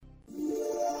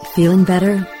Feeling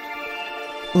better?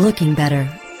 Looking better?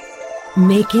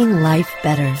 Making life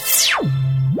better.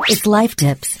 It's Life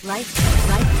Tips.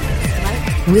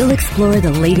 We'll explore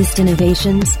the latest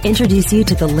innovations, introduce you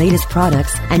to the latest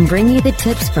products, and bring you the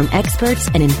tips from experts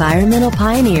and environmental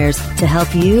pioneers to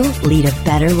help you lead a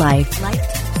better life.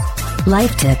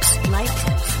 Life Tips.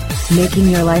 Making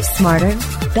your life smarter,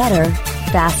 better,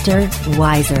 faster,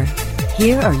 wiser.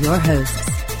 Here are your hosts.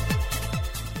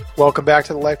 Welcome back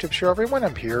to the Life Tips Show, everyone.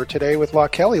 I'm here today with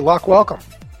Locke Kelly. Locke, welcome.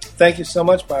 Thank you so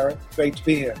much, Byron. Great to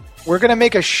be here. We're going to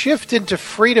make a shift into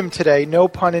freedom today. No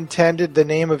pun intended, the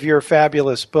name of your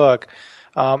fabulous book.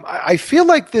 I feel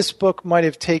like this book might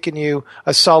have taken you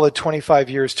a solid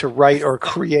 25 years to write or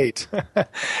create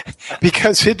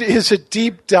because it is a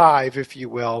deep dive, if you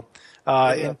will,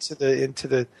 into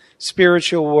the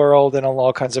spiritual world and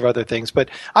all kinds of other things. But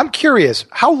I'm curious,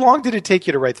 how long did it take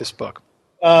you to write this book?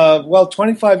 Well,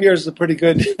 25 years is a pretty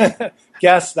good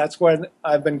guess. That's when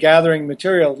I've been gathering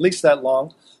material, at least that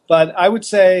long. But I would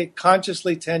say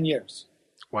consciously 10 years.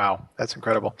 Wow, that's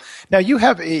incredible. Now, you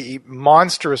have a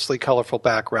monstrously colorful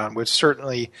background, which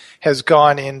certainly has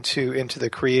gone into the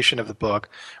creation of the book,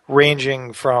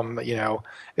 ranging from,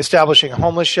 establishing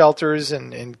homeless shelters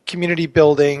and community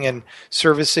building and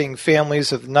servicing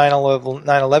families of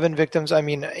 9/11 victims. I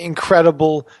mean,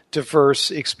 incredible,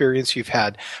 diverse experience you've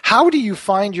had. How do you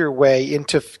find your way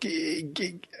into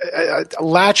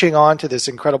latching on to this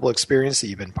incredible experience that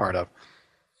you've been part of?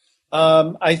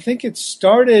 I think it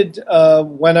started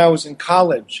when I was in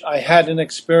college. I had an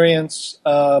experience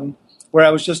where I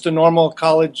was just a normal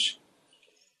college,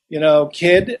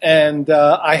 kid, and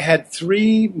I had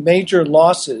 3 major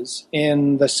losses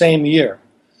in the same year.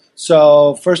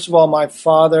 So, first of all, my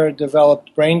father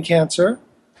developed brain cancer,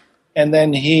 and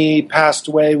then he passed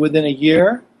away within a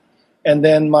year. And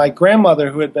then my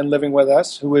grandmother, who had been living with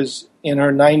us, who was in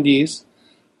her 90s,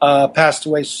 passed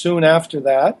away soon after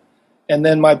that. And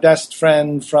then my best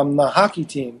friend from the hockey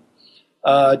team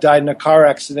died in a car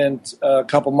accident a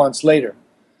couple months later.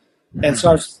 And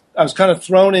so I was kind of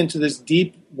thrown into this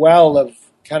deep well of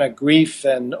kind of grief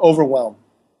and overwhelm.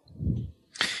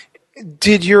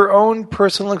 Did your own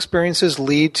personal experiences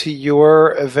lead to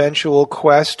your eventual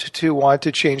quest to want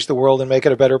to change the world and make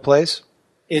it a better place?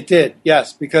 It did,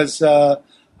 yes, because I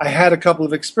had a couple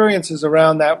of experiences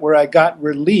around that where I got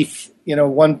relief.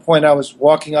 One point I was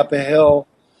walking up a hill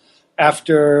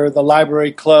after the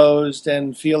library closed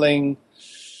and feeling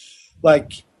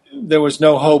like there was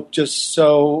no hope, just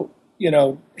so,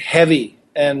 heavy.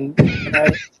 And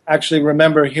I actually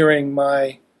remember hearing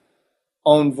my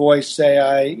own voice say,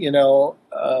 I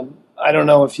don't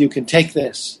know if you can take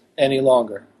this any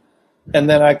longer. And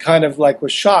then I kind of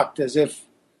was shocked, as if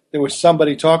there was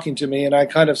somebody talking to me, and I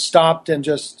kind of stopped and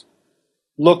just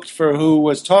looked for who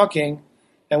was talking.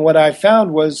 And what I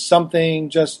found was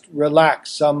something just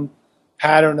relaxed, some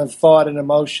pattern of thought and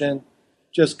emotion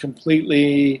just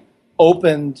completely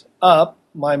opened up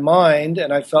my mind,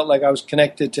 and I felt like I was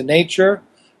connected to nature.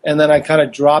 And then I kind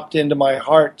of dropped into my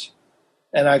heart,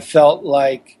 and I felt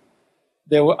like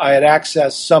I had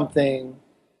accessed something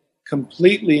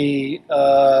completely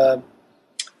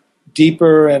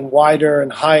deeper and wider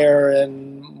and higher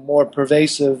and more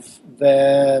pervasive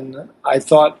than I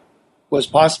thought was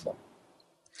possible.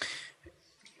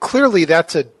 Clearly,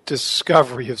 that's a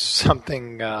discovery of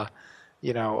something,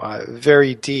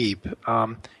 very deep.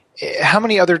 How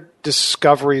many other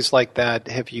discoveries like that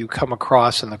have you come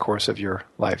across in the course of your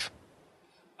life?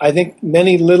 I think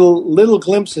many little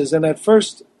glimpses. And at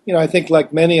first, I think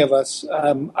like many of us,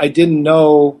 I didn't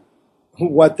know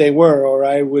what they were, or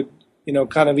I would,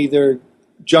 kind of either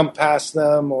jump past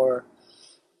them or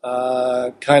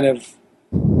kind of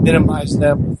minimize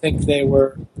them, think they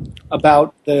were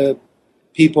about the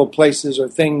people, places, or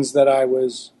things that I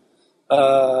was,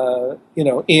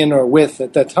 in or with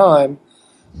at that time.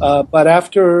 But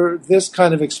after this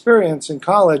kind of experience in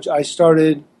college, I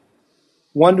started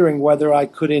wondering whether I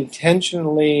could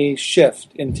intentionally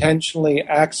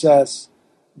access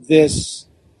this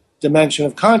dimension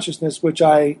of consciousness, which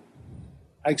I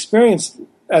experienced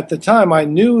at the time. I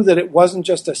knew that it wasn't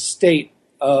just a state,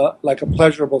 like a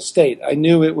pleasurable state. I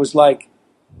knew it was like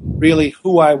really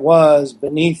who I was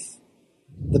beneath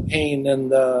the pain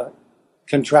and the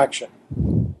contraction.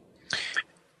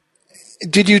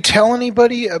 Did you tell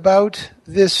anybody about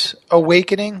this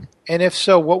awakening? And if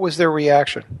so, what was their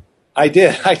reaction? I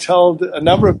did. I told a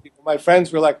number of people. My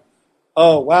friends were like,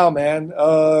 "Oh, wow, man.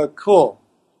 Cool.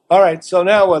 All right, so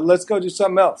now what? Let's go do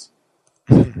something else."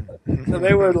 So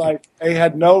they were like, they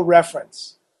had no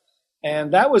reference.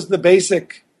 And that was the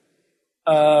basic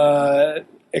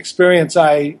experience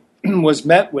I was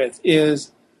met with,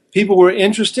 is people were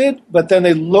interested, but then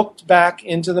they looked back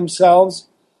into themselves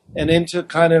and into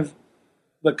kind of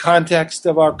the context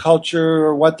of our culture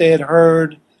or what they had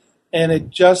heard, and it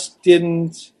just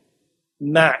didn't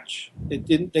match. They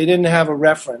didn't have a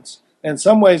reference. In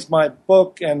some ways, my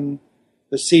book and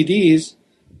the CDs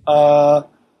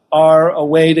are a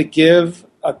way to give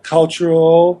a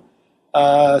cultural,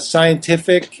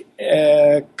 scientific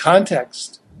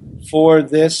context for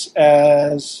this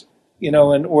as,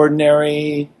 an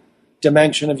ordinary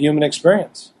dimension of human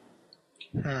experience.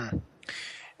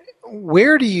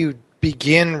 Where do you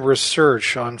begin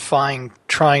research on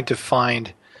trying to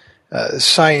find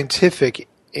scientific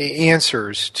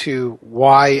answers to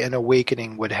why an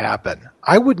awakening would happen?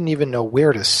 I wouldn't even know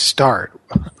where to start.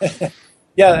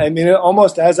 Yeah, I mean,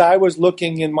 almost as I was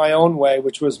looking in my own way,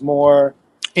 which was more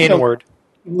inward,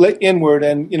 inward,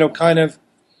 and kind of,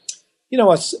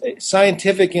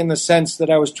 scientific in the sense that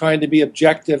I was trying to be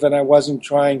objective, and I wasn't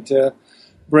trying to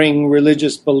bring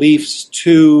religious beliefs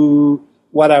to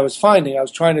what I was finding. I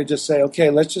was trying to just say, okay,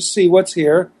 let's just see what's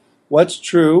here, what's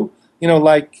true.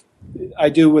 Like I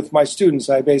do with my students,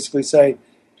 I basically say,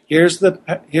 here's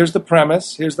the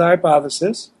premise, here's the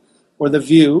hypothesis or the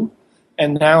view,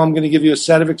 and now I'm going to give you a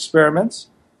set of experiments,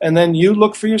 and then you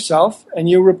look for yourself and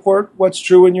you report what's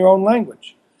true in your own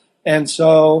language. And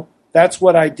so that's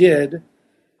what I did.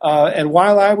 And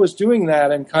while I was doing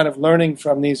that and kind of learning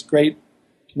from these great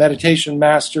meditation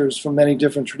masters from many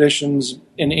different traditions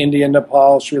in India,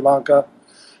 Nepal, Sri Lanka,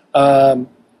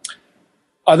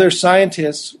 other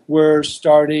scientists were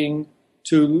starting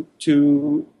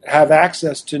to have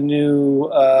access to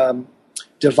new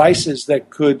devices that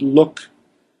could look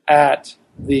at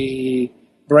the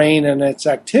brain and its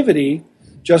activity.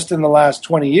 Just in the last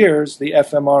 20 years, the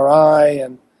fMRI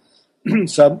and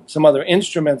some other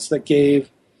instruments that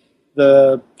gave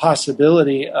the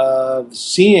possibility of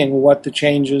seeing what the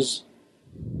changes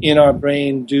in our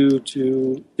brain due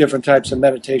to different types of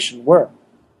meditation were.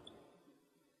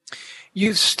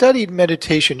 You've studied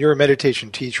meditation. You're a meditation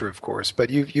teacher, of course, but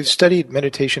you've studied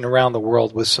meditation around the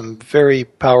world with some very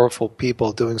powerful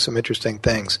people doing some interesting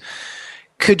things.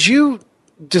 Could you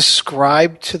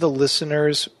describe to the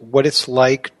listeners what it's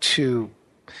like to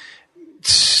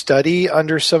study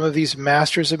under some of these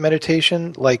masters of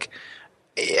meditation? Like,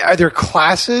 are there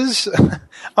classes?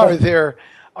 Are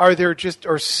there just,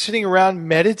 or sitting around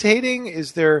meditating?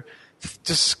 Is there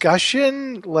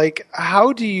discussion? Like,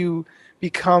 how do you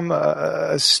become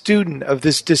a student of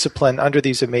this discipline under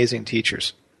these amazing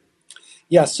teachers?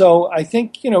 Yeah, so I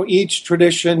think, each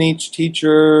tradition, each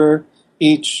teacher,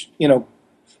 each,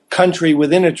 country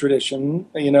within a tradition,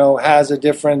 has a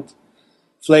different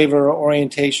flavor or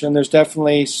orientation. There's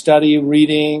definitely study,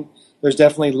 reading. There's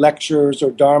definitely lectures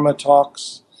or Dharma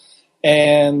talks.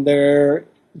 And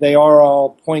they are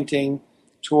all pointing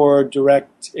toward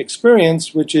direct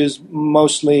experience, which is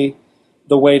mostly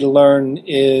the way to learn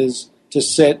is to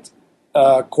sit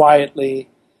quietly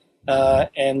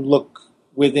and look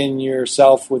within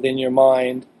yourself, within your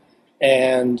mind,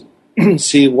 and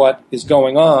see what is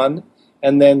going on,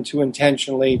 and then to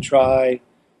intentionally try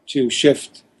to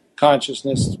shift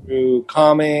consciousness through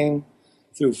calming,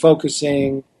 through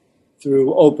focusing,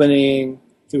 through opening,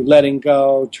 through letting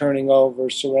go, turning over,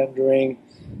 surrendering,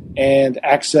 and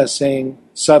accessing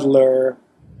subtler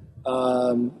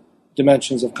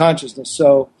dimensions of consciousness.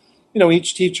 So,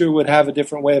 each teacher would have a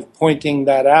different way of pointing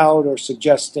that out or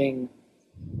suggesting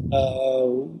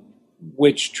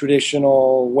which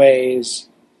traditional ways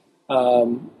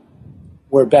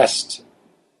were best,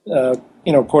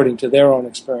 according to their own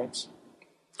experience.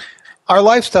 Our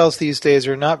lifestyles these days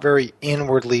are not very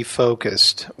inwardly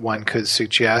focused, one could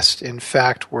suggest. In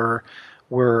fact, we're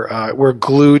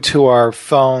glued to our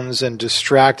phones and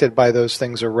distracted by those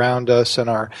things around us, and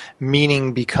our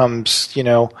meaning becomes,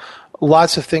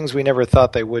 lots of things we never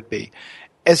thought they would be.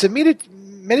 As a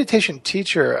meditation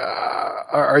teacher,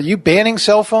 are you banning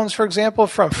cell phones, for example,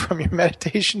 from your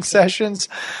meditation sessions?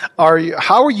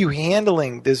 How are you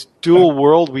handling this dual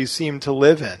world we seem to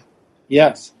live in?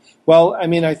 Yes. Well,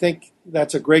 I think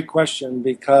that's a great question,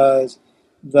 because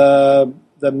the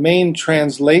main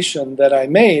translation that I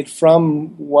made from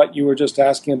what you were just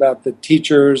asking about, the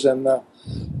teachers and the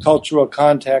cultural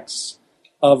contexts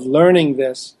of learning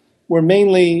this, were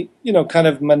mainly, kind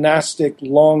of monastic,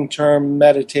 long-term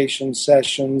meditation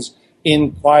sessions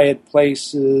in quiet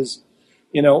places,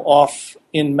 off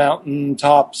in mountain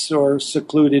tops or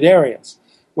secluded areas.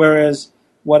 Whereas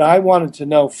what I wanted to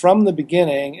know from the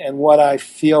beginning, and what I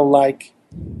feel like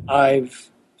I've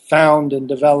found and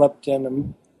developed and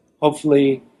am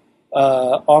hopefully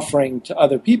offering to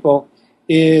other people,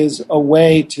 is a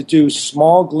way to do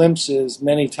small glimpses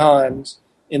many times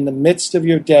in the midst of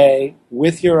your day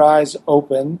with your eyes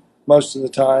open most of the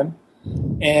time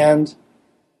and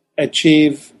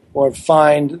achieve or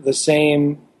find the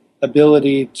same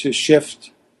ability to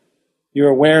shift your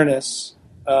awareness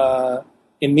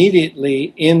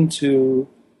immediately into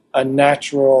a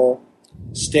natural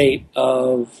state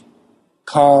of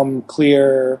calm,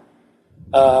 clear,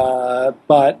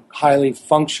 but highly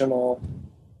functional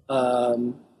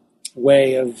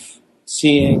way of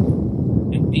seeing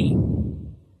and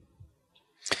being.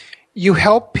 You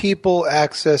help people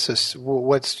access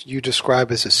what you describe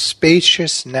as a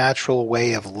spacious, natural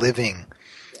way of living,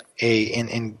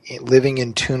 living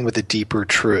in tune with a deeper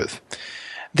truth.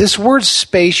 This word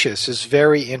spacious is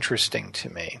very interesting to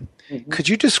me. Mm-hmm. Could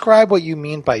you describe what you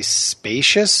mean by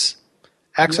spacious?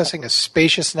 Accessing a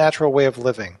spacious, natural way of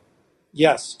living.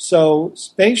 Yes. So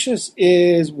spacious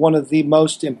is one of the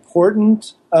most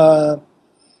important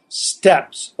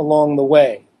steps along the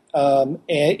way. And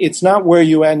it's not where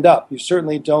you end up. You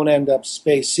certainly don't end up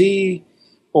spacey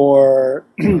or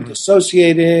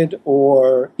dissociated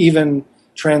or even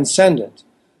transcendent.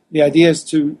 The idea is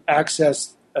to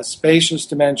access a spacious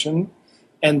dimension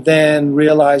and then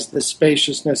realize the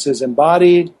spaciousness is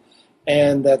embodied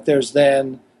and that there's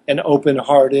then an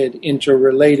open-hearted,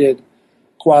 interrelated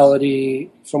quality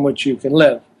from which you can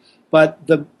live. But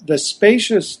the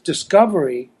spacious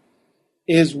discovery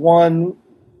is one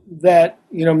that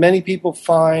many people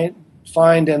find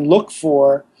and look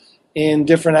for in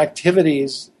different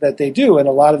activities that they do, and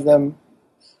a lot of them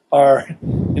are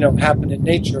happen in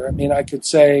nature. I mean, I could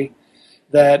say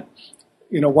that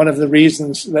one of the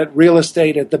reasons that real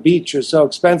estate at the beach is so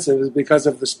expensive is because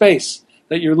of the space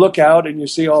that you look out and you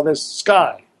see all this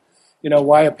sky.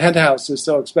 Why a penthouse is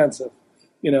so expensive,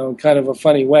 in kind of a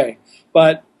funny way.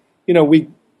 But, we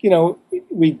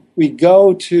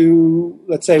go to,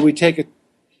 let's say we take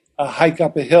a hike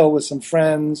up a hill with some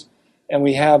friends and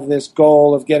we have this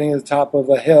goal of getting to the top of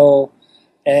a hill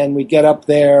and we get up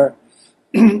there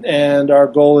and our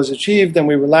goal is achieved and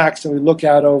we relax and we look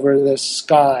out over this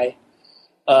sky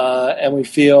and we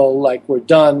feel like we're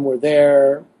done, we're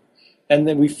there. And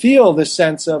then we feel this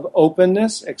sense of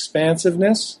openness,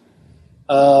 expansiveness,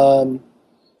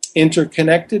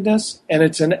 interconnectedness, and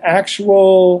it's an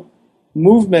actual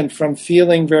movement from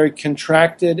feeling very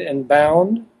contracted and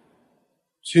bound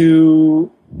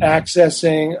to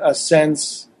accessing a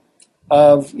sense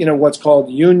of what's called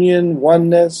union,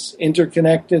 oneness,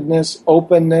 interconnectedness,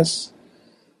 openness,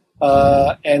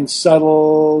 and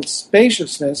subtle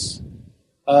spaciousness,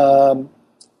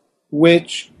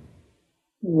 which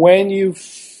when you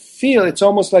feel, it's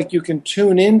almost like you can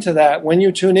tune into that. When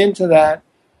you tune into that,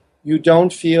 you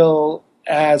don't feel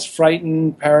as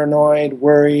frightened, paranoid,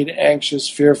 worried, anxious,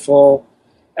 fearful,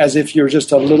 as if you're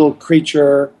just a little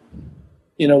creature,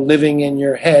 living in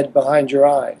your head behind your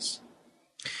eyes.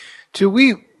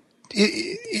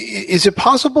 Is it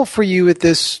possible for you at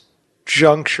this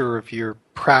juncture of your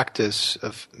practice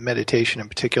of meditation in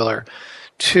particular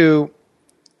to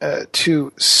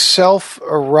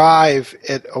self-arrive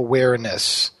at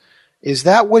awareness? Is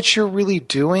that what you're really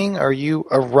doing? Are you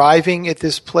arriving at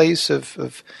this place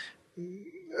of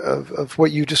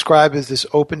what you describe as this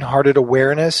open-hearted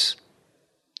awareness?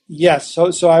 Yes.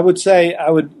 So I would say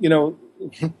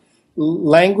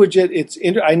language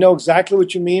it. I know exactly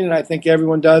what you mean, and I think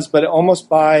everyone does. But almost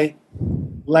by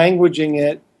languaging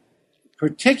it,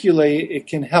 particularly, it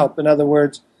can help. In other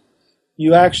words,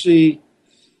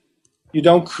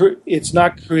 it's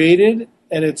not created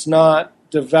and it's not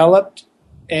developed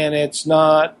and it's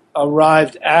not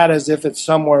arrived at as if it's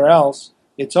somewhere else.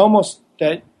 It's almost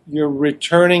that you're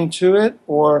returning to it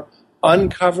or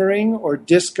uncovering or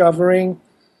discovering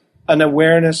an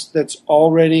awareness that's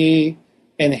already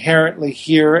inherently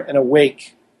here and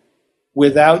awake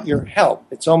without your help.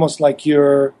 It's almost like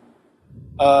you're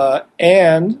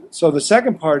and so the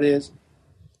second part is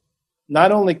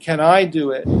not only can I do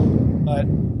it, but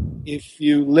if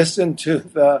you listen to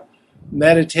the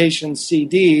meditation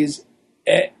CDs,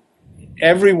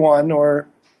 everyone or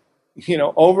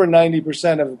over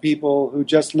 90% of the people who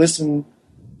just listen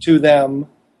to them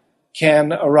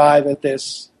can arrive at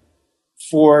this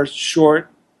for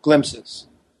short glimpses.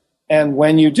 And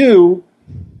when you do,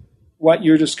 what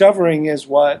you're discovering is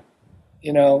what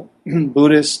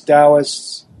Buddhists,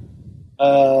 Taoists,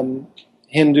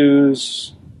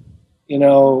 Hindus,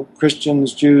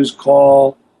 Christians, Jews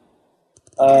call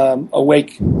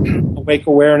awake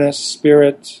awareness,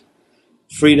 spirit,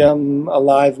 freedom,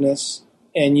 aliveness,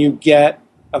 and you get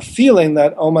a feeling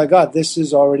that, oh my God, this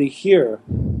is already here.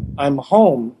 I'm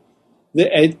home.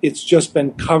 It's just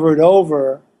been covered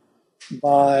over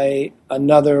by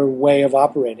another way of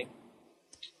operating.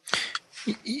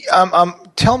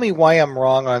 Tell me why I'm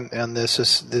wrong on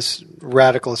this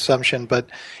radical assumption, but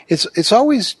it's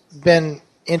always been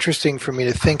interesting for me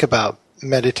to think about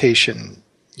meditation,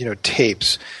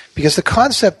 tapes, because the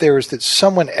concept there is that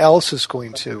someone else is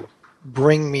going to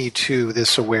bring me to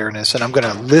this awareness, and I'm going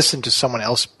to listen to someone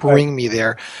else bring me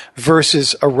there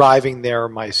versus arriving there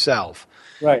myself.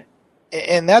 Right.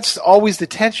 And that's always the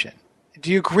tension.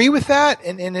 Do you agree with that?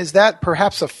 And is that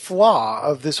perhaps a flaw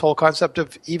of this whole concept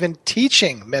of even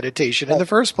teaching meditation in the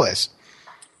first place?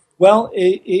 Well,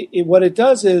 what it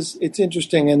does is it's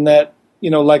interesting in that,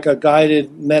 like a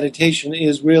guided meditation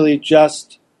is really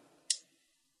just,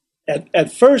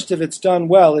 at first, if it's done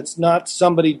well, it's not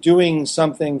somebody doing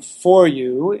something for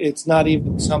you. It's not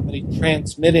even somebody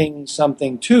transmitting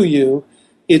something to you.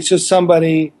 It's just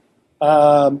somebody,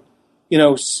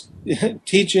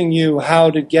 teaching you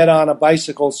how to get on a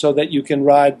bicycle so that you can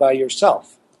ride by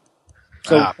yourself.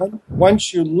 So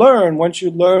once you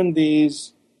learn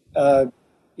these,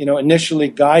 initially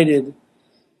guided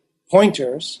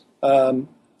pointers, then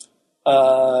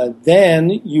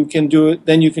you can do it.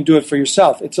 Then you can do it for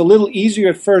yourself. It's a little easier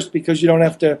at first because you don't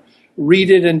have to read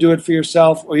it and do it for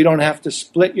yourself, or you don't have to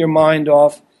split your mind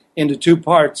off into two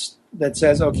parts that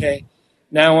says, okay,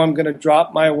 now I'm going to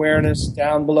drop my awareness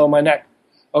down below my neck.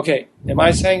 Okay, am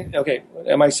I saying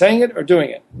it or doing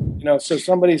it? So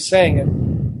somebody's saying it,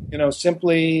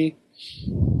 simply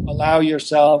allow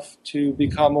yourself to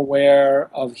become aware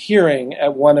of hearing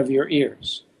at one of your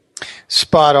ears.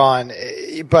 Spot on.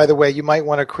 By the way, you might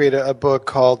want to create a book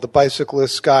called The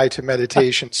Bicyclist's Guide to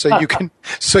Meditation so you can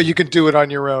do it on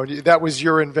your own. That was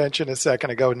your invention a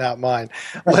second ago, not mine.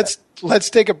 Let's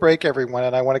take a break, everyone,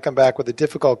 and I want to come back with a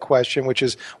difficult question, which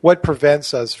is what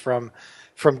prevents us from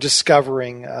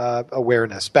discovering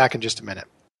awareness. Back in just a minute.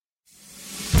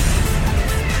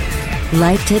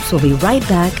 Life Tips will be right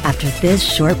back after this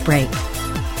short break.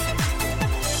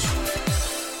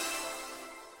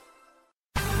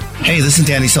 Hey, this is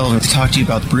Danny Sullivan to talk to you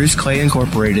about Bruce Clay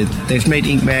Incorporated. They've made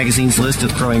Inc. magazine's list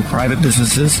of growing private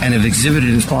businesses and have exhibited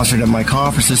and sponsored at my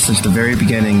conferences since the very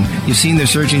beginning. You've seen their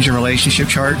search engine relationship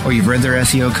chart, or you've read their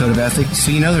SEO code of ethics,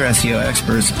 so you know they're SEO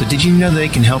experts. But did you know they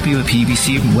can help you with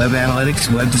PPC, web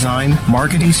analytics, web design,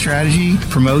 marketing strategy,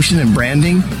 promotion, and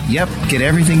branding? Yep, get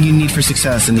everything you need for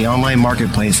success in the online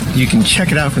marketplace. You can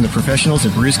check it out from the professionals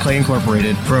at Bruce Clay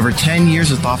Incorporated. For over 10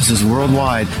 years with offices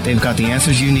worldwide, they've got the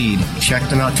answers you need. Check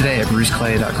them out today at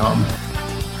bruceclay.com.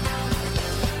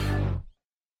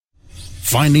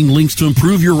 Finding links to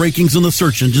improve your rankings in the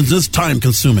search engines is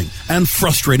time-consuming and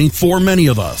frustrating for many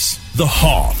of us. The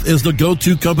Hoff is the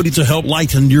go-to company to help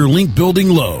lighten your link building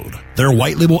load. Their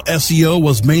white label SEO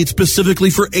was made specifically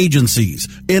for agencies,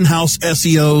 in-house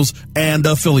SEOs, and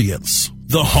affiliates.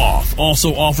 The Hoff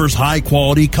also offers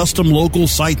high-quality custom local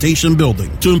citation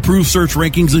building to improve search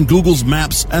rankings in Google's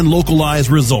maps and localized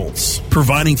results,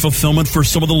 providing fulfillment for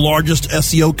some of the largest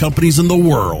SEO companies in the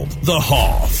world. The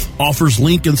Hoff offers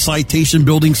link and citation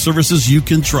building services you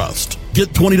can trust. Get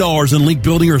 $20 in link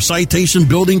building or citation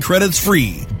building credits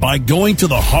free by going to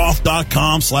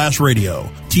thehoff.com/radio.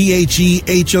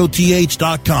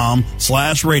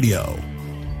 TheHehoth.com/radio.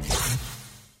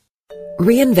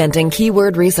 Reinventing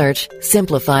keyword research,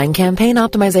 simplifying campaign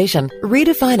optimization,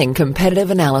 redefining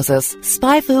competitive analysis.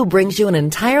 SpyFu brings you an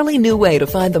entirely new way to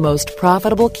find the most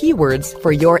profitable keywords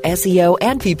for your SEO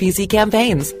and PPC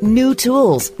campaigns. New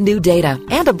tools, new data,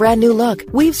 and a brand new look.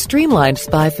 We've streamlined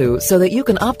SpyFu so that you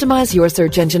can optimize your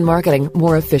search engine marketing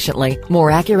more efficiently, more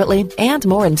accurately, and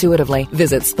more intuitively.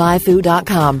 Visit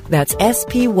SpyFu.com. That's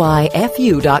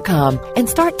SPYFU.com and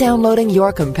start downloading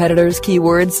your competitors'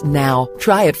 keywords now.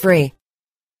 Try it free.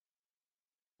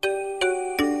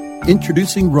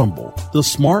 Introducing Rumble, the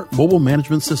smart mobile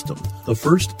management system, the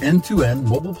first end-to-end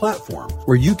mobile platform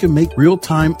where you can make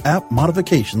real-time app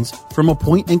modifications from a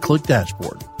point-and-click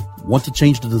dashboard. Want to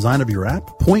change the design of your app?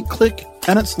 Point-click,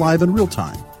 and it's live in real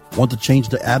time. Want to change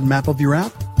the ad map of your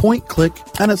app? Point-click,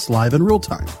 and it's live in real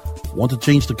time. Want to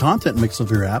change the content mix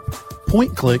of your app?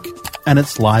 Point-click, and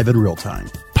it's live in real time.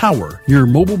 Power your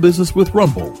mobile business with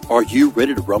Rumble. Are you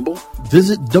ready to rumble?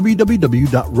 Visit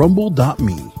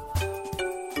www.rumble.me.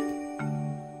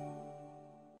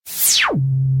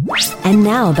 And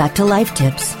now back to Life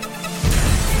Tips.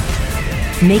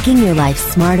 Making your life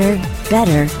smarter,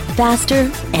 better, faster,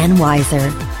 and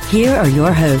wiser. Here are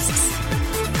your hosts.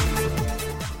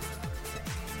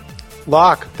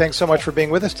 Locke, thanks so much for being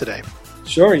with us today.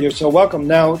 Sure, you're so welcome.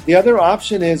 Now, the other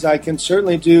option is I can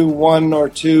certainly do one or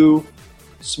two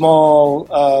small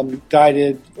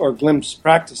guided or glimpse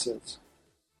practices,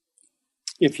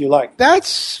 if you like.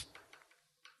 That's...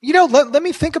 let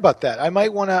me think about that. I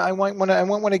might want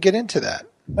to get into that.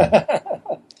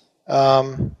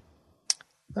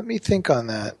 Let me think on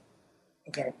that.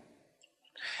 Okay.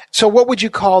 So what would you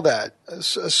call that? A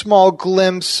small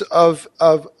glimpse of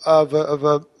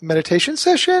a meditation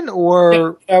session,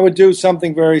 or? I would do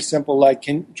something very simple like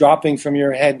dropping from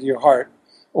your head to your heart,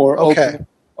 or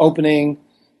opening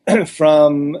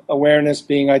from awareness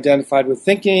being identified with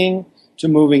thinking, to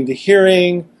moving to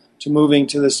hearing, to moving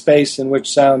to the space in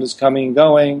which sound is coming and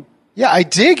going. Yeah, I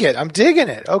dig it. I'm digging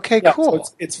it. Okay, yeah, cool.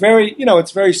 So it's very,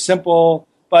 it's very simple,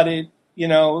 but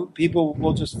people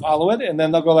will just follow it, and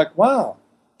then they'll go like, wow,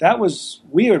 that was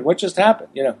weird. What just happened?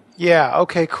 Yeah.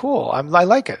 Okay. Cool. I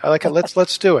like it.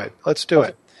 Let's do it. Let's do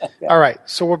it. Yeah. All right.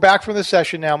 So we're back from the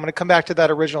session now. I'm going to come back to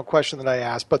that original question that I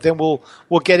asked, but then we'll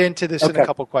get into this in a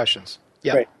couple questions.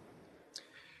 Yeah. Great.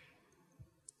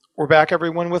 We're back,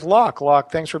 everyone, with Locke.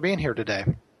 Locke, thanks for being here today.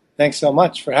 Thanks so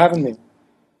much for having me.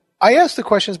 I asked the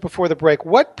questions before the break.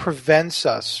 What prevents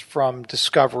us from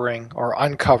discovering or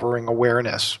uncovering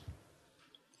awareness?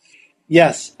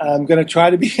 Yes, I'm going to try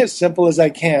to be as simple as I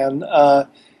can.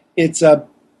 It's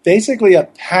basically a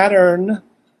pattern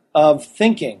of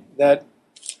thinking that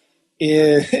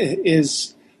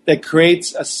that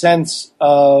creates a sense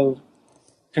of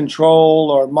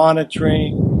control or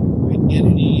monitoring,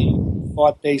 identity,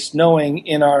 thought-based knowing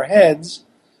in our heads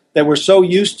that we're so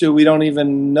used to we don't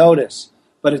even notice.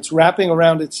 But it's wrapping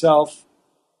around itself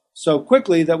so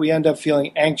quickly that we end up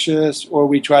feeling anxious, or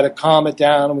we try to calm it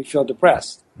down and we feel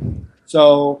depressed.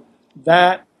 So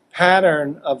that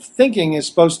pattern of thinking is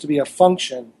supposed to be a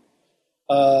function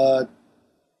to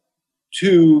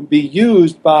be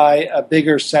used by a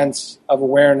bigger sense of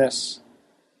awareness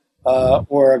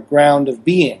or a ground of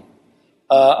being,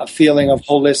 a feeling of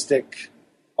holistic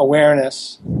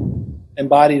awareness,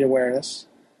 embodied awareness.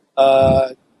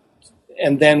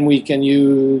 And then we can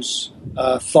use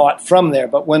thought from there.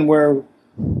 But when we're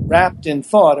wrapped in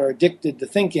thought or addicted to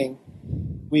thinking,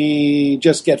 we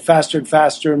just get faster and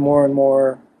faster and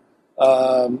more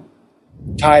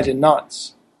tied in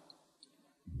knots.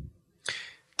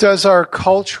 Does our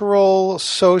cultural,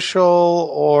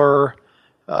 social, or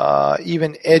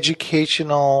even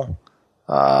educational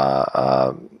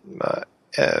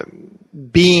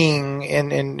being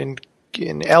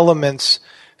in elements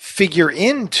figure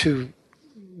into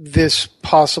this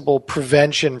possible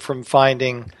prevention from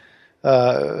finding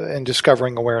and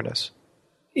discovering awareness?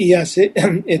 Yes,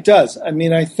 it does. I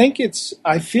mean, I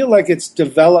feel like it's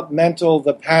developmental,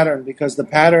 the pattern, because the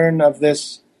pattern of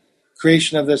this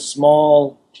creation of this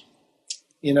small,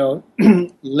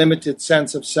 limited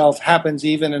sense of self happens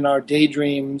even in our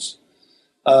daydreams.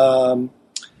 And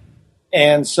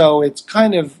so it's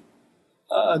kind of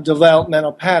a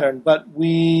developmental pattern. But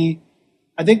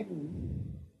I think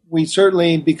we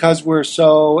certainly, because we're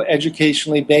so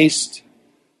educationally based,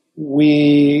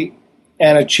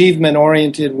 and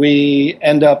achievement-oriented, we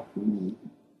end up,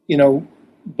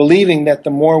 believing that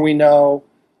the more we know,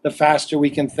 the faster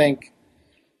we can think,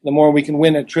 the more we can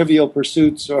win at trivial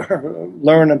pursuits or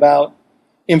learn about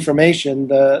information,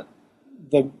 the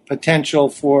potential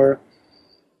for,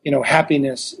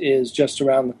 happiness is just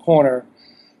around the corner.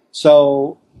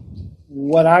 So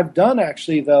what I've done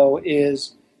actually, though,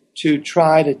 is to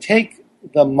try to take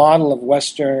the model of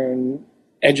Western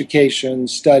education,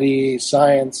 study,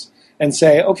 science, and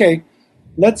say, okay,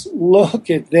 let's look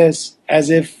at this as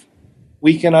if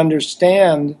we can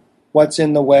understand what's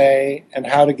in the way and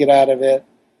how to get out of it,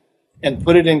 and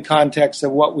put it in context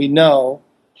of what we know,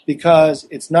 because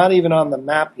it's not even on the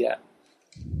map yet.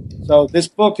 So this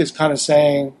book is kind of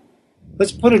saying,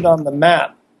 let's put it on the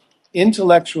map,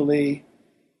 intellectually,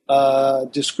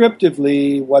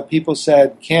 descriptively, what people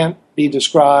said can't be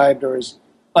described or is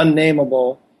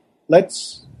unnameable.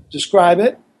 Let's describe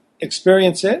it,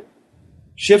 experience it,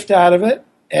 shift out of it,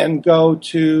 and go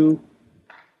to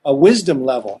a wisdom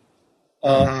level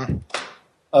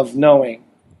of knowing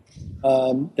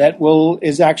that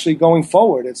is actually going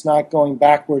forward. It's not going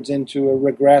backwards into a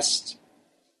regressed,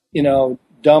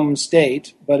 dumb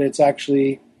state, but it's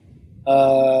actually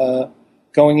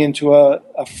going into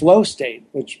a flow state,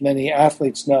 which many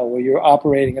athletes know, where you're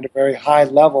operating at a very high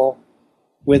level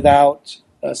without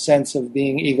a sense of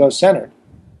being ego-centered.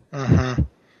 Mm-hmm.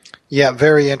 Yeah,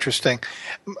 very interesting.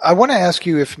 I want to ask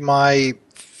you if my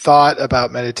thought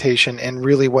about meditation and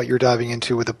really what you're diving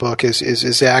into with the book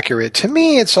is accurate. To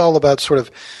me, it's all about sort of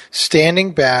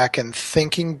standing back and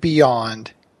thinking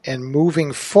beyond and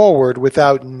moving forward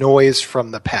without noise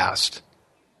from the past.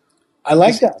 I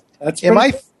like that. That's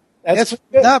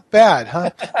not bad, huh?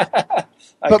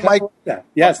 But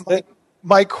yes.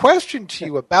 My question to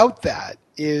you about that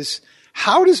is,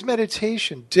 how does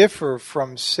meditation differ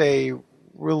from, say,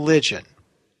 religion?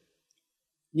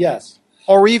 Yes.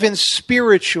 or even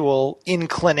spiritual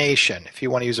inclination, if you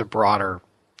want to use a broader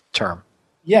term.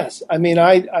 Yes. I mean,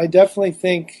 I definitely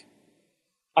think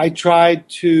I tried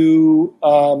to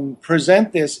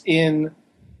present this in,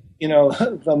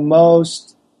 the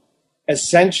most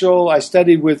essential. I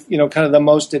studied with, kind of the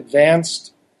most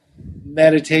advanced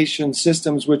meditation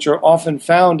systems, which are often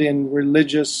found in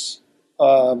religious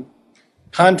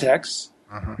contexts.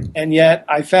 And yet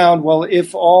I found, well,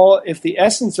 if the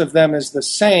essence of them is the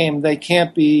same, they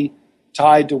can't be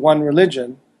tied to one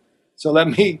religion. So let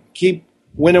me keep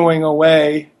winnowing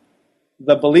away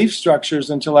the belief structures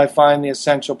until I find the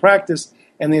essential practice.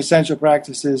 And the essential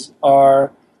practices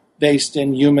are based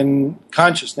in human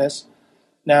consciousness.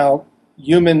 Now,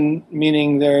 human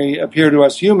meaning they appear to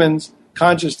us humans.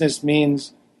 Consciousness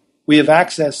means we have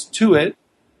access to it,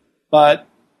 but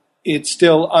it's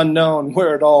still unknown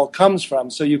where it all comes from.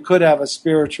 So you could have a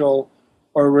spiritual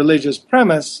or religious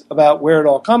premise about where it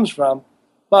all comes from,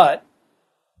 but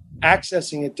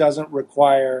accessing it doesn't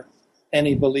require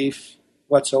any belief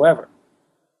whatsoever.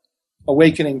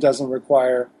 Awakening doesn't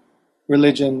require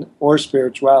religion or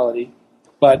spirituality,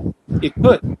 but it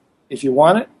could. If you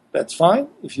want it, that's fine.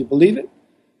 If you believe it,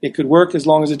 it could work as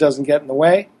long as it doesn't get in the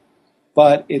way,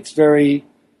 but it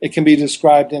can be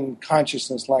described in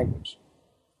consciousness language.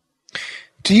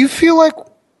 Do you feel like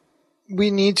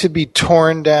we need to be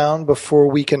torn down before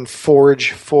we can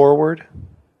forge forward?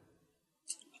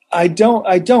 I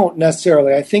don't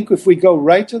necessarily. I think if we go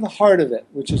right to the heart of it,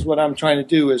 which is what I'm trying to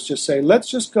do, is just say, let's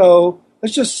just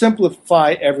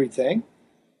simplify everything,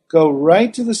 go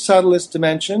right to the subtlest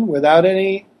dimension without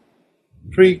any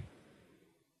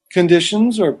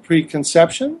preconditions or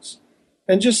preconceptions,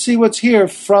 and just see what's here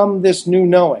from this new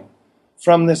knowing,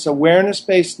 from this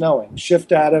awareness-based knowing.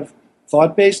 Shift out of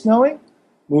thought-based knowing,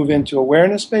 move into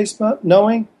awareness-based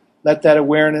knowing, let that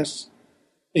awareness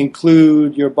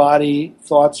include your body,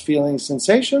 thoughts, feelings,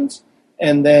 sensations,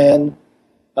 and then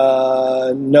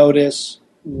notice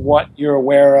what you're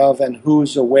aware of and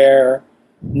who's aware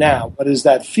now. What does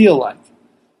that feel like?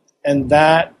 And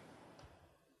that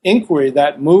inquiry,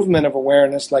 that movement of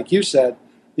awareness, like you said,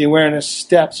 the awareness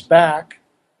steps back,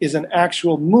 is an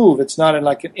actual move. It's not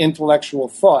like an intellectual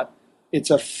thought. It's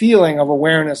a feeling of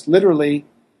awareness, literally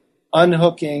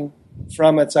unhooking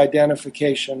from its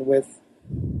identification with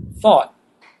thought.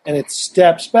 And it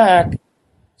steps back.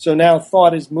 So now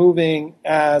thought is moving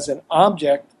as an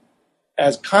object,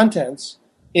 as contents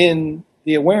in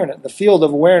the awareness, the field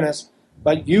of awareness,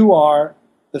 but you are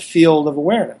the field of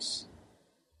awareness.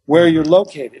 Where you're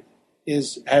located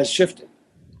has shifted.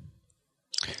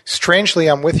 Strangely,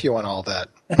 I'm with you on all that.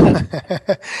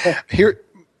 Here,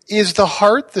 is the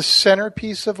heart the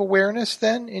centerpiece of awareness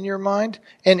then in your mind?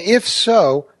 And if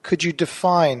so, could you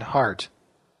define heart?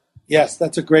 Yes,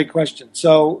 that's a great question.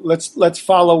 So let's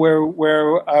follow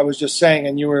where I was just saying,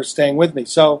 and you were staying with me.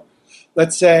 So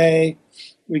let's say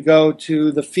we go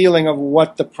to the feeling of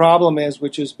what the problem is,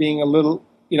 which is being a little,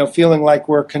 feeling like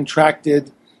we're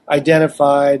contracted,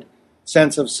 identified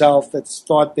sense of self that's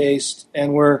thought-based,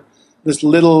 and we're this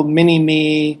little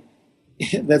mini-me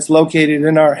that's located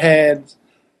in our head,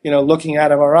 looking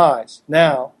out of our eyes.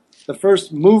 Now, the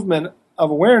first movement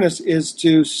of awareness is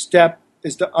to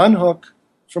unhook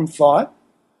from thought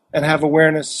and have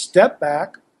awareness step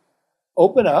back,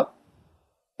 open up,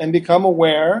 and become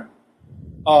aware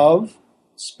of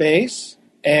space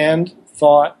and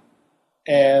thought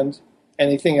and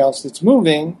anything else that's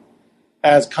moving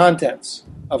as contents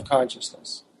of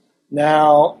consciousness.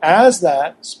 Now, as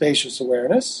that spacious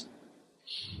awareness,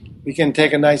 we can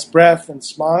take a nice breath and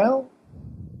smile.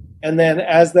 And then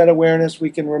as that awareness, we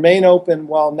can remain open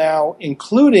while now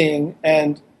including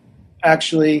and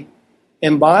actually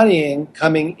embodying,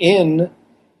 coming in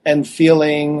and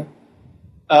feeling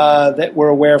that we're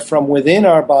aware from within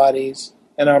our bodies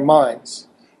and our minds.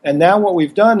 And now what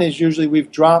we've done is usually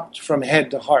we've dropped from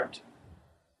head to heart.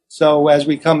 So as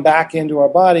we come back into our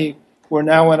body, we're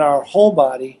now in our whole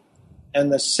body,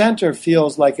 and the center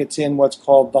feels like it's in what's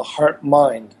called the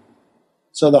heart-mind.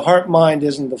 So the heart-mind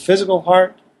isn't the physical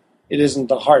heart, it isn't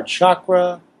the heart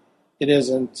chakra, it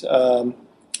isn't the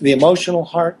emotional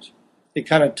heart. It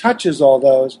kind of touches all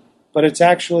those, but it's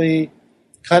actually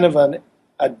kind of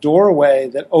a doorway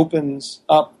that opens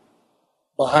up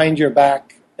behind your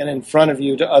back and in front of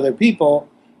you to other people,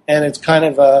 and it's kind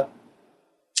of a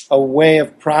way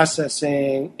of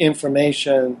processing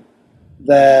information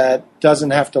that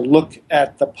doesn't have to look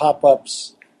at the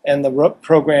pop-ups and the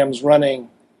programs running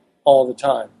all the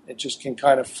time. It just can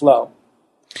kind of flow.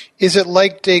 Is it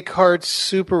like Descartes'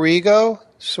 superego?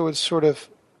 So it's sort of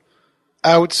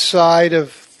outside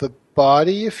of the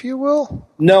body, if you will?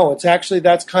 No, it's actually,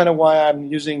 that's kind of why I'm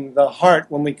using the heart.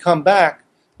 When we come back,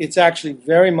 it's actually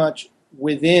very much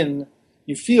within.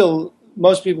 You feel,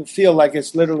 most people feel like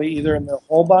it's literally either in their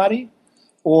whole body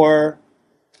or,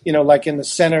 like in the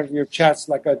center of your chest,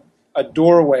 like a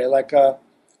doorway, like a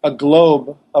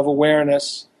globe of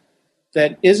awareness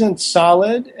that isn't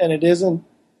solid and it isn't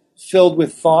filled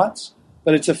with thoughts,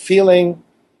 but it's a feeling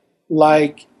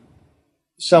like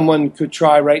someone could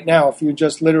try right now if you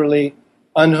just literally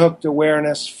unhooked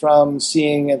awareness from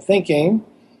seeing and thinking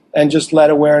and just let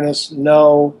awareness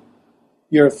know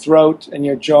your throat and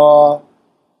your jaw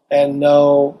and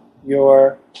know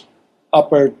your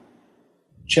upper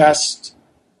chest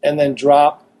and then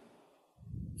drop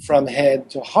from head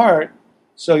to heart.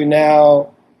 So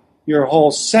now your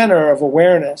whole center of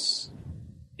awareness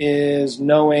is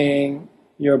knowing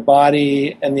your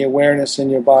body and the awareness in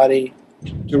your body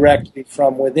directly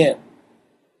from within.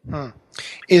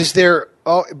 Is there,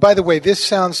 by the way, this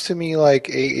sounds to me like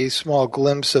a small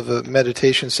glimpse of a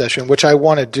meditation session, which I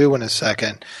want to do in a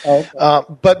second. Okay.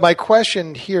 But my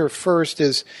question here first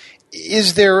is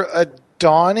there a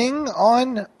dawning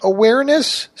on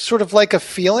awareness, sort of like a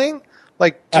feeling?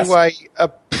 Like, do Yes. I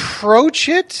approach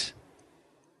it?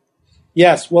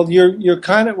 Yes. Well,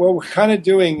 what we're kind of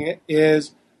doing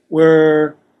is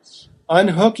we're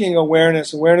unhooking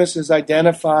awareness. Awareness is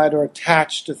identified or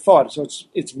attached to thought. So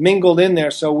it's mingled in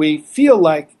there. So we feel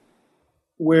like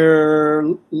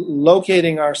we're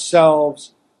locating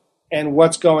ourselves and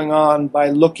what's going on by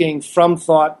looking from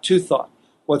thought to thought.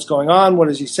 What's going on? What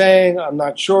is he saying? I'm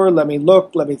not sure. Let me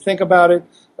look. Let me think about it.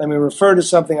 Let me refer to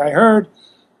something I heard.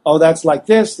 Oh, that's like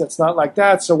this. That's not like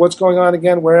that. So what's going on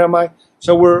again? Where am I?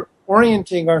 So we're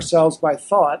orienting ourselves by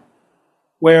thought,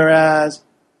 whereas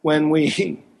when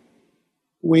we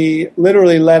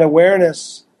literally let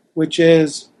awareness, which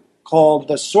is called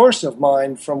the source of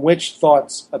mind from which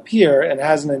thoughts appear and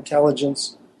has an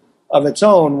intelligence of its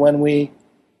own, when we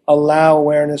allow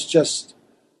awareness just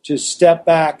to step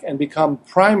back and become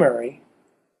primary,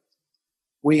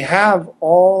 we have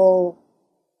all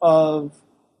of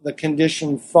the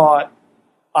conditioned thought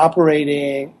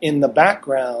operating in the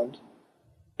background,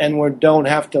 and we don't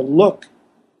have to look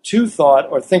to thought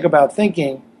or think about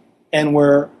thinking, and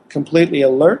we're completely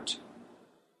alert,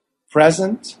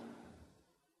 present,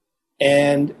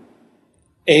 and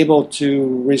able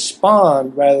to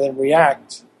respond rather than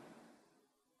react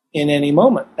in any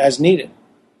moment as needed.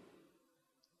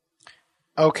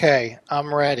 Okay,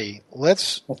 I'm ready.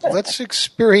 Let's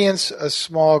experience a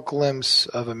small glimpse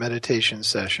of a meditation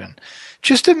session.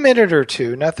 Just a minute or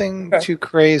two, nothing too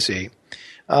crazy.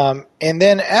 And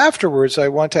then afterwards, I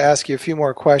want to ask you a few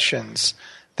more questions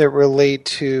that relate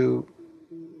to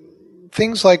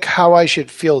things like how I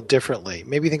should feel differently,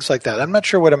 maybe things like that. I'm not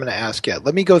sure what I'm going to ask yet.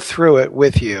 Let me go through it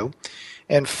with you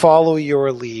and follow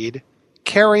your lead.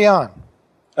 Carry on.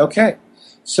 Okay.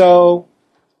 So,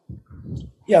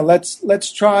 yeah,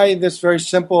 let's try this very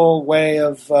simple way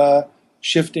of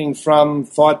shifting from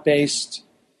thought-based,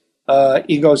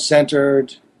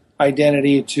 ego-centered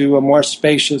identity to a more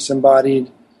spacious,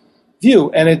 embodied view.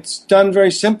 And it's done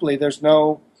very simply. There's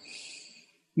no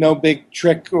big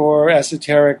trick or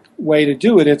esoteric way to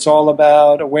do it. It's all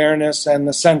about awareness and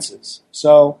the senses.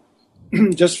 So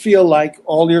just feel like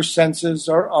all your senses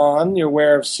are on. You're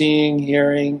aware of seeing,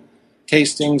 hearing,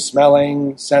 tasting,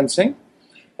 smelling, sensing.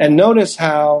 And notice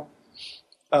how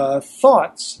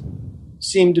thoughts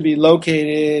seem to be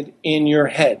located in your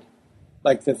head.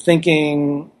 Like the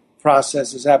thinking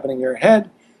process is happening in your head,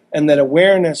 and that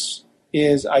awareness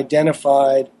is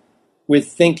identified with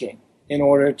thinking in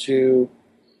order to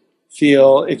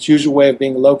feel its usual way of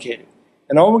being located.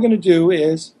 And all we're going to do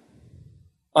is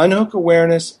unhook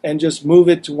awareness and just move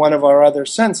it to one of our other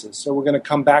senses. So we're going to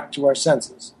come back to our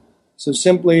senses. So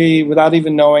simply, without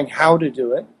even knowing how to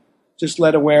do it, just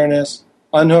let awareness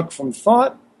unhook from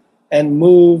thought and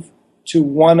move to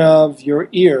one of your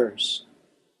ears.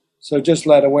 So just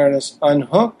let awareness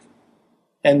unhook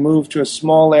and move to a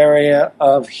small area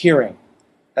of hearing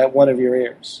at one of your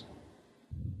ears.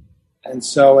 And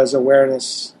so as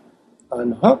awareness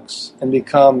unhooks and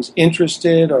becomes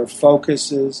interested or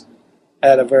focuses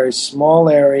at a very small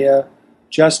area,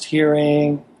 just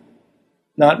hearing,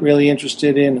 not really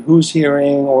interested in who's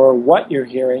hearing or what you're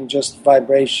hearing, just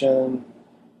vibration,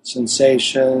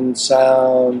 sensation,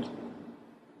 sound,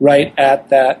 right at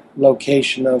that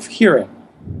location of hearing.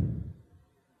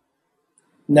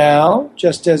 Now,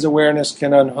 just as awareness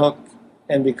can unhook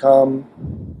and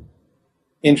become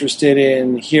interested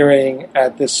in hearing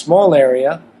at this small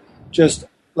area, just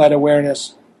let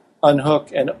awareness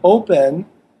unhook and open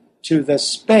to the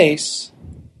space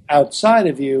outside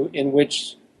of you in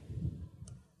which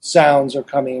sounds are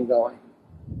coming and going.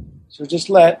 So just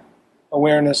let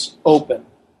awareness open.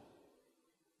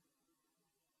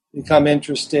 Become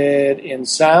interested in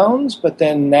sounds, but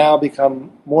then now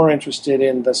become more interested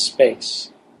in the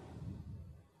space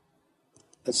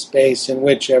in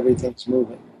which everything's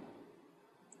moving.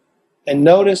 And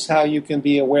notice how you can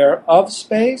be aware of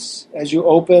space as you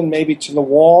open maybe to the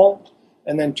wall,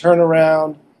 and then turn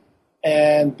around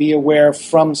and be aware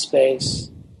from space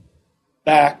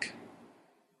back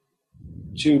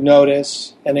to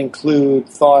notice and include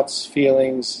thoughts,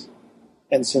 feelings,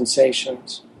 and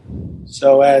sensations.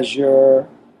 So as you're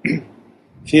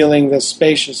feeling this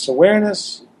spacious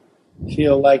awareness,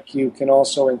 feel like you can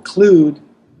also include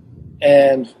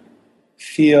and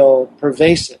feel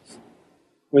pervasive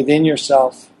within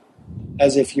yourself,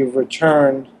 as if you've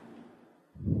returned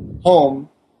home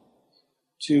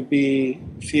to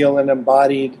feel an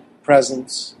embodied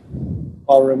presence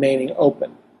while remaining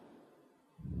open.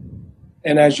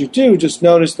 And as you do, just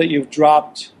notice that you've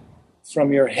dropped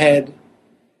from your head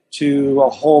to a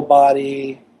whole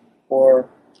body or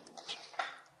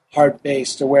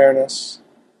heart-based awareness.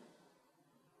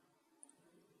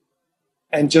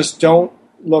 And just don't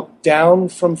look down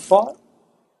from thought,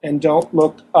 and don't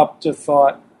look up to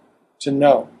thought to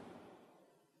know.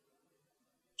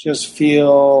 Just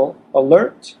feel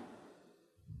alert,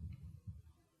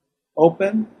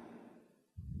 open,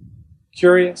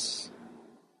 curious,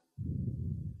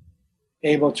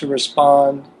 able to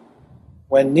respond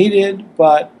when needed,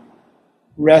 but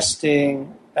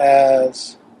resting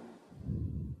as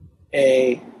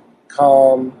a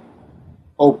calm,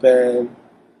 open,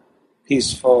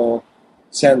 peaceful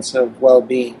sense of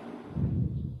well-being.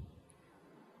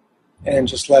 And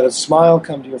just let a smile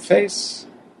come to your face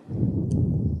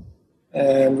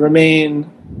and remain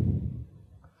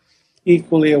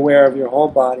equally aware of your whole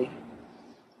body,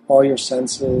 all your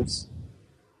senses,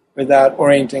 without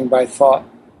orienting by thought.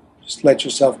 Just let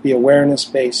yourself be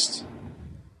awareness-based.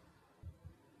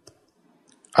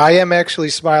 I am actually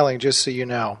smiling, just so you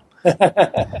know.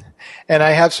 And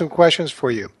I have some questions for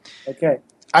you. Okay.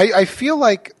 I feel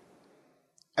like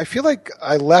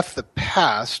I left the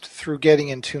past through getting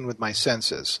in tune with my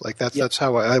senses. Like that's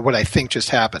how what I think just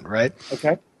happened, right?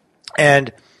 Okay.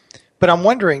 But I'm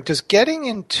wondering, does getting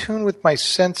in tune with my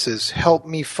senses help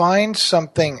me find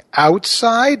something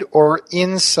outside or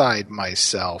inside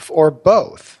myself, or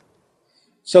both?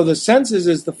 So the senses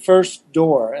is the first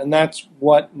door, and that's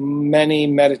what many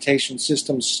meditation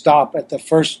systems stop at, the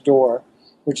first door,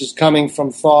 which is coming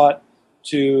from thought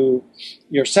to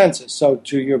your senses. So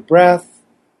to your breath,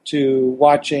 to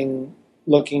watching,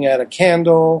 looking at a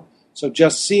candle. So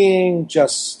just seeing,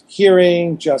 just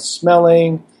hearing, just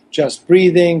smelling, just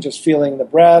breathing, just feeling the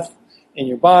breath in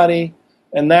your body.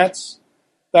 And that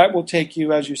will take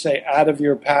you, as you say, out of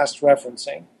your past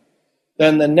referencing.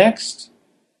 Then the next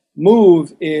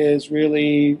move is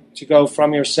really to go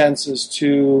from your senses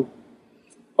to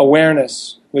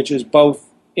awareness, which is both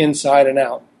inside and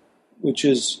out, which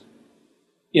is,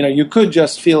 you could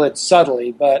just feel it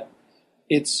subtly, but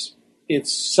it's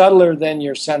subtler than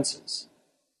your senses.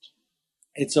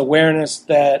 It's awareness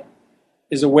that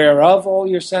is aware of all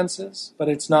your senses, but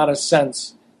it's not a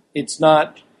sense.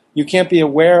 You can't be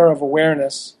aware of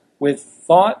awareness with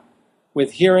thought,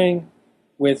 with hearing,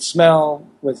 with smell,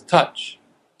 with touch.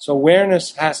 So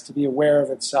awareness has to be aware of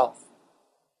itself.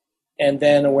 And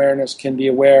then awareness can be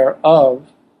aware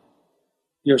of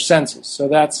your senses. So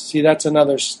that's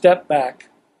another step back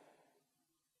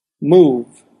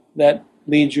move that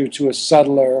leads you to a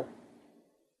subtler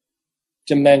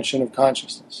dimension of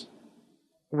consciousness.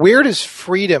 Where does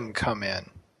freedom come in?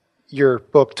 Your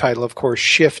book title, of course,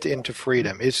 Shift into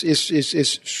Freedom.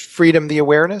 Is freedom the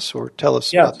awareness, or tell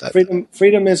us about that?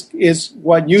 Freedom is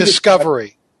what you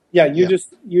discovery.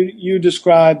 You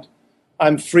described,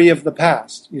 I'm free of the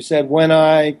past. You said, when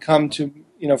I come to,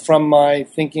 from my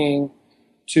thinking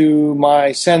to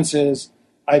my senses,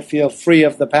 I feel free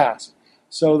of the past.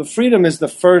 So the freedom is the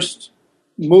first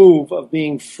move of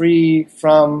being free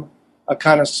from a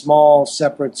kind of small,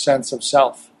 separate sense of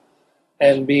self,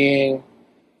 and being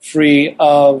free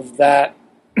of that,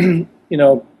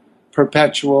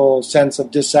 perpetual sense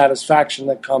of dissatisfaction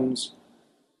that comes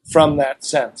from that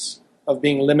sense of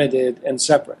being limited and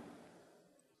separate.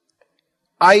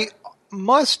 I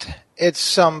must, at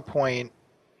some point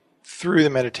through the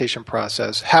meditation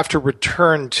process, have to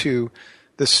return to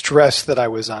the stress that I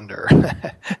was under,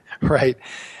 right?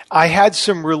 I had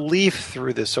some relief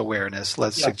through this awareness,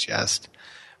 let's suggest.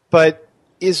 But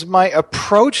is my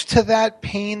approach to that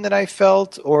pain that I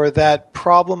felt, or that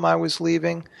problem I was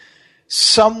leaving,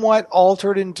 somewhat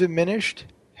altered and diminished?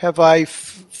 Have I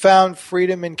found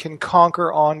freedom and can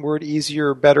conquer onward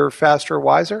easier, better, faster,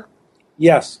 wiser?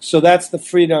 Yes. So that's the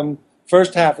freedom.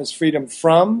 First half is freedom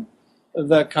from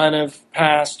the kind of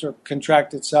past or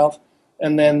contracted self,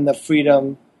 and then the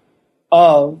freedom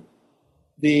of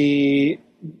the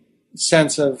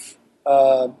sense of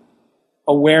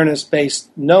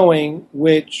awareness-based knowing,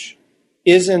 which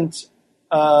isn't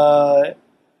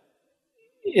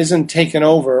taken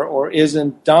over or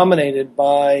isn't dominated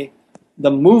by the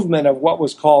movement of what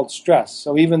was called stress.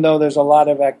 So even though there's a lot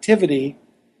of activity,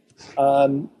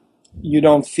 you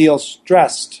don't feel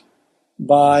stressed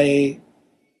by,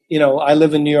 I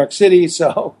live in New York City,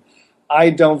 so I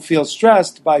don't feel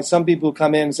stressed by some people who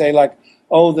come in and say like,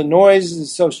 oh, the noise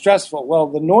is so stressful. Well,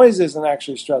 the noise isn't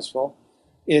actually stressful.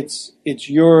 It's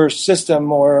your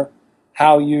system or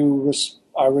how you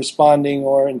are responding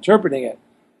or interpreting it.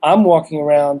 I'm walking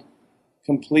around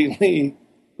completely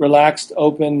relaxed,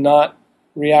 open, not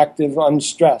reactive,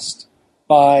 unstressed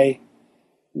by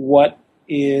what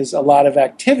is a lot of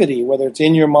activity, whether it's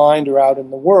in your mind or out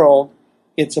in the world.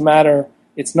 It's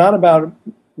not about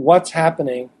what's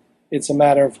happening. It's a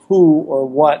matter of who or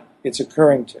what it's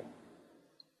occurring to.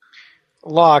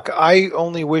 Locke, I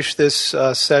only wish this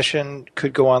session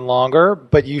could go on longer,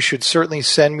 but you should certainly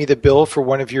send me the bill for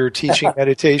one of your teaching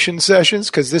meditation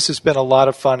sessions, because this has been a lot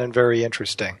of fun and very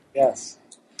interesting. Yes.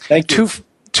 Thank you.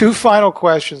 Two final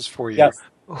questions for you. Yes.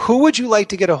 Who would you like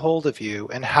to get a hold of you,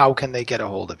 and how can they get a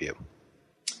hold of you?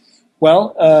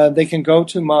 Well, they can go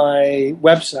to my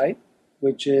website,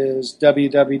 which is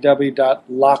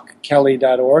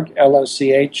www.lochkelly.org,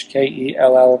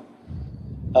 LOCHKELLY.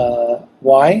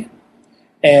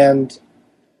 And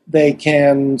they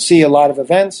can see a lot of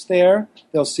events there.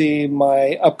 They'll see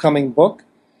my upcoming book.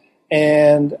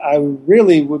 And I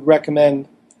really would recommend,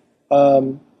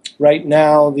 right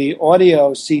now, the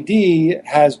audio CD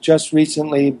has just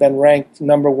recently been ranked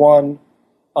 #1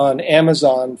 on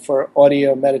Amazon for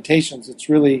audio meditations. It's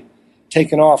really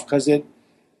taken off because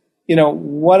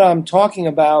what I'm talking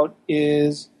about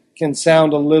can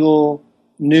sound a little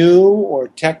new or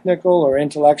technical or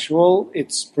intellectual.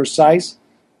 It's precise.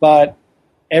 But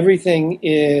everything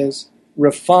is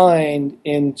refined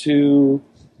into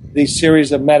these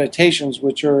series of meditations,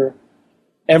 which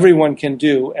everyone can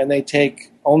do, and they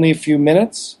take only a few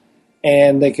minutes,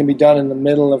 and they can be done in the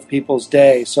middle of people's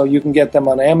day. So you can get them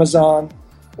on Amazon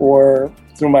or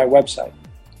through my website.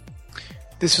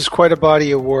 This is quite a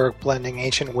body of work, blending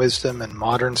ancient wisdom and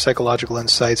modern psychological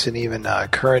insights and even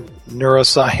current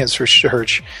neuroscience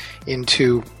research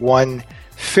into one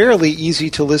fairly easy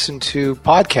to listen to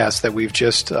podcast that we've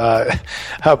just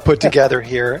put together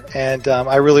here. And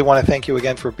I really want to thank you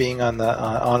again for being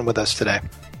on with us today.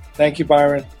 Thank you,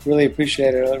 Byron. Really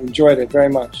appreciate it. I enjoyed it very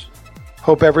much.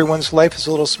 Hope everyone's life is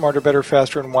a little smarter, better,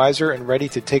 faster, and wiser, and ready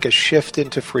to take a shift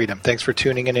into freedom. Thanks for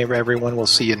tuning in, everyone. We'll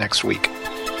see you next week.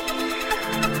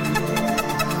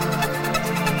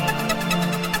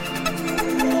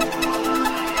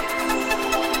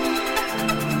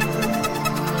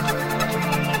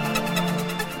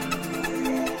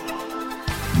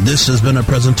 This has been a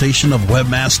presentation of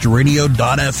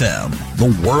WebmasterRadio.fm, the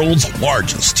world's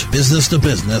largest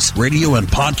business-to-business radio and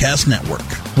podcast network.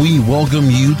 We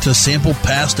welcome you to sample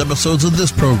past episodes of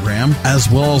this program, as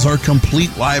well as our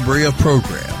complete library of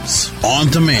programs,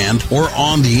 on demand or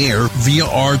on the air via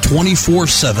our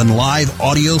 24/7 live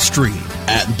audio stream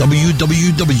at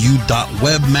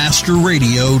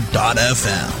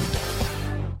www.webmasterradio.fm.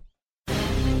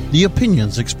 The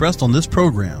opinions expressed on this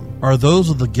program are those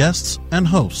of the guests and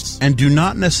hosts and do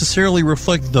not necessarily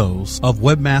reflect those of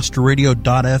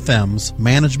WebmasterRadio.fm's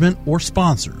management or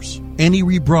sponsors. Any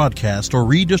rebroadcast or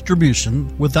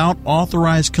redistribution without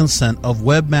authorized consent of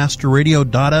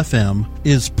WebmasterRadio.fm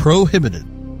is prohibited.